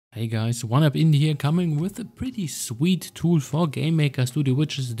Hey guys, OneUp in here coming with a pretty sweet tool for GameMaker Studio,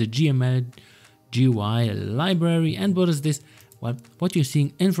 which is the Gml Gui Library. And what is this? Well, what you're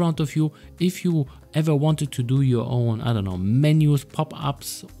seeing in front of you, if you ever wanted to do your own, I don't know, menus,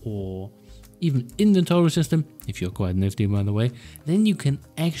 pop-ups, or even inventory system, if you're quite nifty by the way, then you can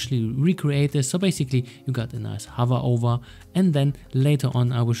actually recreate this. So basically you got a nice hover over, and then later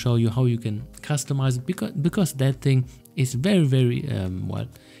on I will show you how you can customize it, because that thing is very well,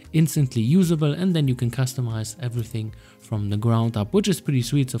 instantly usable, and then you can customize everything from the ground up, which is pretty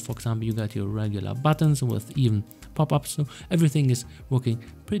sweet. So for example, you got your regular buttons with even pop-ups, so everything is working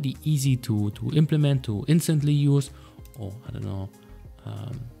pretty easy to implement, to instantly use, or I don't know,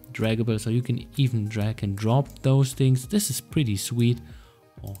 draggable, so you can even drag and drop those things. This is pretty sweet.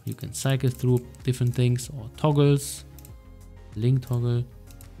 Or you can cycle through different things, or toggles, link toggle.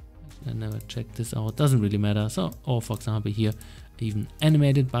 I never checked this out, doesn't really matter. So, or for example here, even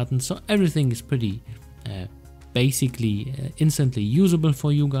animated buttons. So everything is pretty basically instantly usable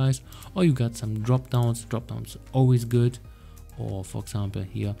for you guys. Or you got some drop downs always good. Or for example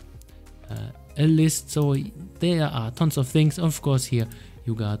here, a list. So there are tons of things. Of course here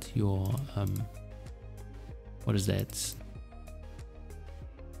you got your what is that?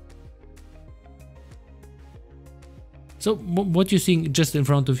 So what you're seeing just in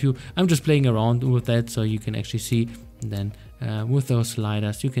front of you, I'm just playing around with that so you can actually see. And then with those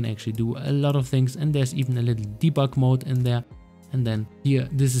sliders you can actually do a lot of things, and there's even a little debug mode in there. And then here,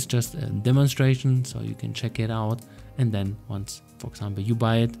 this is just a demonstration, so you can check it out. And then once, for example, you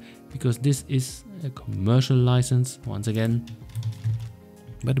buy it, because this is a commercial license, once again,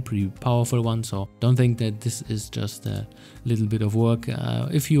 but a pretty powerful one, so don't think that this is just a little bit of work.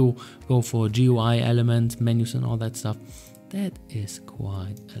 If you go for GUI elements, menus and all that stuff, that is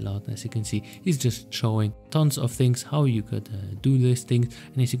quite a lot. As you can see, he's just showing tons of things how you could do these things.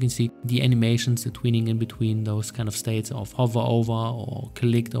 And as you can see, the animations, the tweening in between those kind of states of hover over or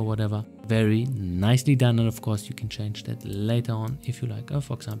clicked or whatever, very nicely done. And of course you can change that later on if you like.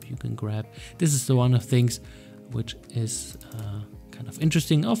 For example, you can grab, this is the one of things which is kind of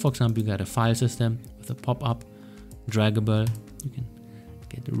interesting. Or for example, you got a file system with a pop-up, draggable. You can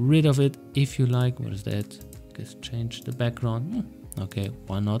get rid of it if you like. What is that? Just change the background. Okay,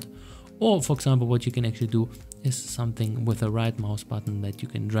 why not? Or for example, what you can actually do is something with a right mouse button that you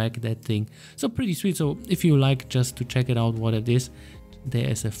can drag that thing. So pretty sweet. So if you like just to check it out what it is, there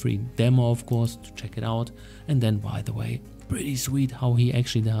is a free demo, of course, to check it out. And then, by the way, pretty sweet how he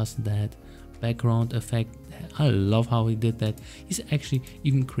actually does that background effect. I love how he did that. He's actually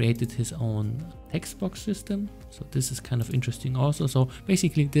even created his own text box system, so this is kind of interesting also. So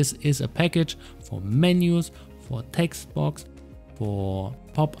basically this is a package for menus, for text box, for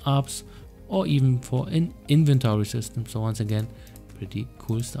pop-ups, or even for an inventory system. So once again, pretty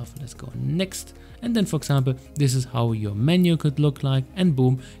cool stuff. Let's go next. And then for example, this is how your menu could look like, and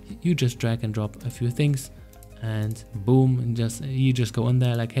boom, you just drag and drop a few things, and boom, and you just go in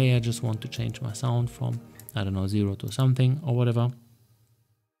there like, hey, I just want to change my sound from, I don't know, 0 to something or whatever,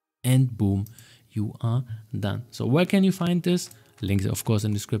 and boom, you are done. So where can you find this? Links of course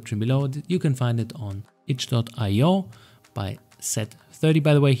in the description below. You can find it on itch.io by set30.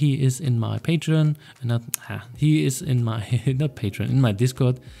 By the way, he is in my Patreon, he is in my not Patreon, in my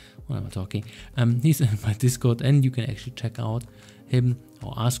Discord. What am I talking? He's in my Discord, and you can actually check out him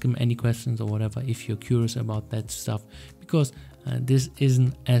or ask him any questions or whatever if you're curious about that stuff, because this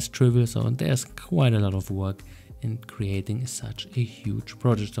isn't as trivial. So there's quite a lot of work in creating such a huge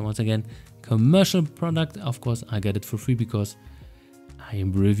project. So once again, commercial product, of course I get it for free because I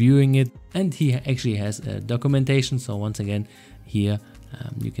am reviewing it, and he actually has a documentation. So once again here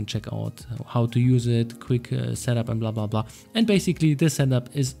you can check out how to use it, quick setup and blah blah blah. And basically this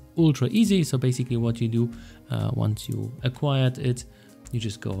setup is ultra easy. So basically what you do once you acquired it, you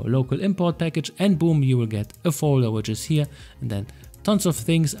just go local import package, and boom, you will get a folder which is here, and then tons of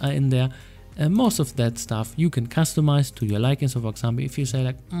things are in there. And most of that stuff you can customize to your liking. So for example, if you say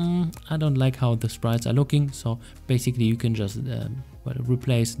like, I don't like how the sprites are looking, so basically you can just well,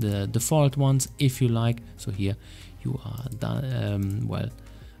 replace the default ones if you like. So here you are done, well,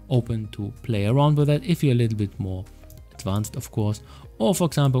 open to play around with that if you're a little bit more advanced, of course. Or for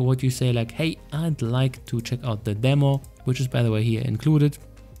example, what you say like, hey, I'd like to check out the demo, which is by the way here included.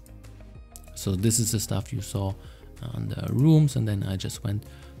 So this is the stuff you saw on the rooms, and then I just went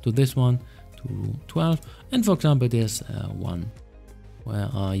to this one, to room 12. And for example, there's one, where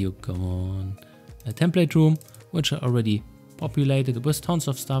are you, come on, a template room, which I already populated with tons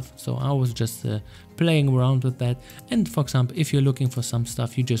of stuff. So I was just playing around with that. And for example, if you're looking for some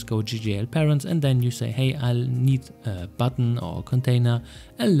stuff, you just go GGL parents and then you say, hey, I'll need a button or a container,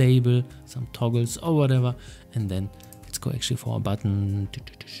 a label, some toggles or whatever. And then let's go actually for a button.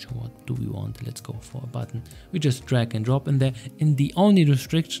 What do we want? Let's go for a button. We just drag and drop in there. And the only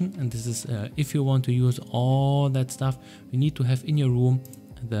restriction, and this is if you want to use all that stuff, you need to have in your room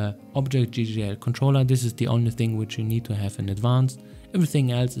the object GGL controller. This is the only thing which you need to have in advance.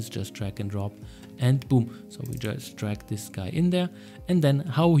 Everything else is just drag and drop and boom. So we just drag this guy in there, and then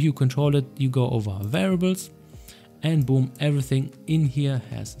how you control it, you go over variables and boom, everything in here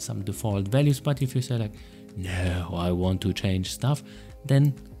has some default values. But if you say like, no, I want to change stuff,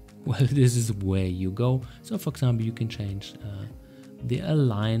 then well, this is where you go. So for example, you can change the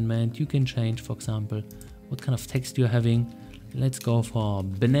alignment. You can change, for example, what kind of text you're having. Let's go for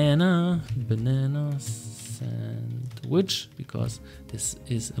banana sandwich, because this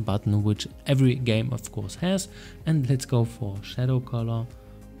is a button which every game of course has. And let's go for shadow color,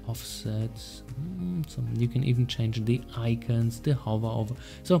 offset. You can even change the icons, the hover over.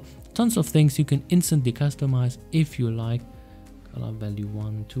 So tons of things you can instantly customize if you like. Color value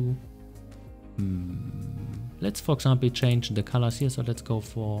 1, 2. Let's for example change the colors here. So let's go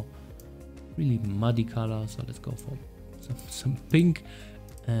for really muddy color. So let's go for some pink,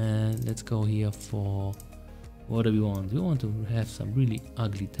 and let's go here for, what do we want? We want to have some really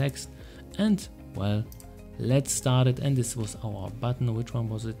ugly text. And well, let's start it. And this was our button. Which one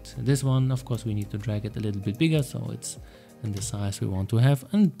was it? This one. Of course we need to drag it a little bit bigger so it's in the size we want to have,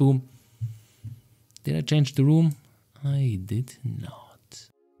 and boom. Did I change the room? I did not.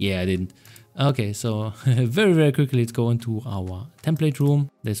 Yeah, I didn't. Okay, so very quickly let's go into our template room.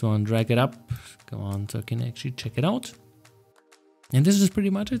 This one, drag it up, come on, so I can actually check it out. And this is pretty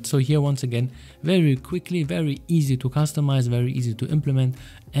much it. So here once again, very quickly, very easy to customize, very easy to implement,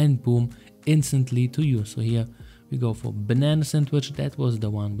 and boom, instantly to use. So here we go for banana sandwich. That was the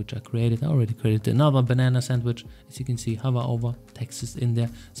one which I created. I already created another banana sandwich. As you can see, hover over, text is in there.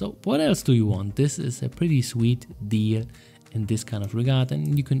 So what else do you want? This is a pretty sweet deal in this kind of regard.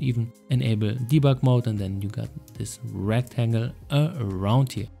 And you can even enable debug mode, and then you got this rectangle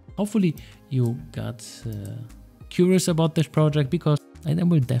around here. Hopefully you got curious about this project, because I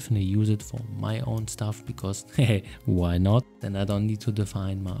will definitely use it for my own stuff, because hey, why not? Then I don't need to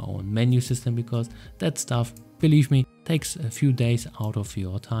define my own menu system, because that stuff, believe me, takes a few days out of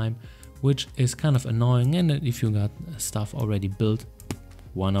your time, which is kind of annoying. And if you got stuff already built,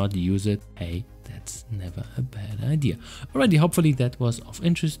 why not use it? Hey, that's never a bad idea. Alrighty, hopefully that was of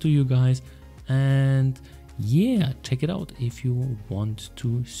interest to you guys, and yeah, check it out if you want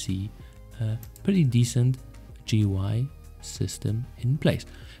to see a pretty decent GUI system in place.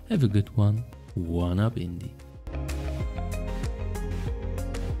 Have a good one. One up indie.